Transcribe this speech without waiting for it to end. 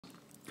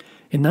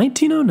In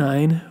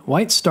 1909,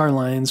 White Star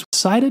Lines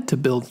decided to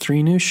build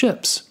 3 new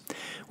ships,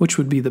 which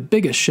would be the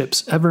biggest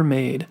ships ever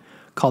made,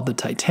 called the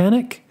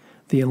Titanic,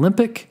 the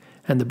Olympic,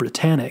 and the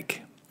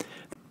Britannic.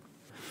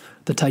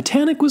 The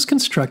Titanic was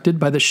constructed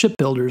by the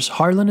shipbuilders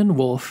Harland and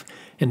Wolff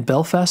in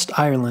Belfast,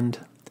 Ireland.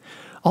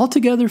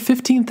 Altogether,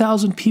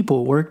 15,000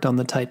 people worked on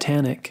the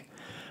Titanic.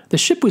 The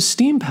ship was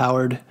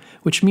steam-powered,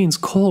 which means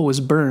coal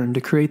was burned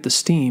to create the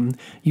steam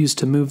used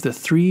to move the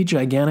 3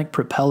 gigantic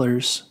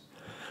propellers.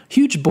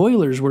 Huge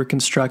boilers were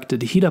constructed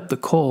to heat up the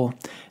coal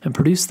and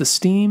produce the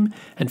steam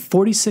and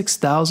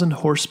 46,000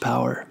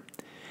 horsepower.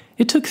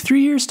 It took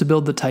 3 years to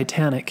build the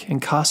Titanic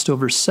and cost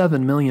over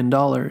 $7 million.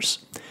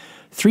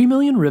 3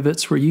 million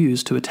rivets were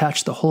used to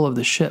attach the hull of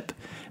the ship,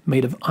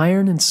 made of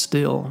iron and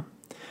steel.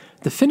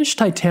 The finished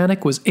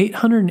Titanic was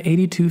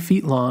 882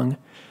 feet long,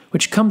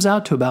 which comes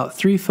out to about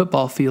 3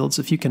 football fields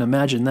if you can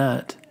imagine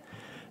that.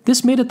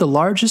 This made it the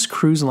largest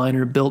cruise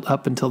liner built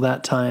up until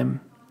that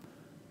time.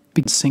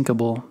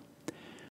 Unsinkable.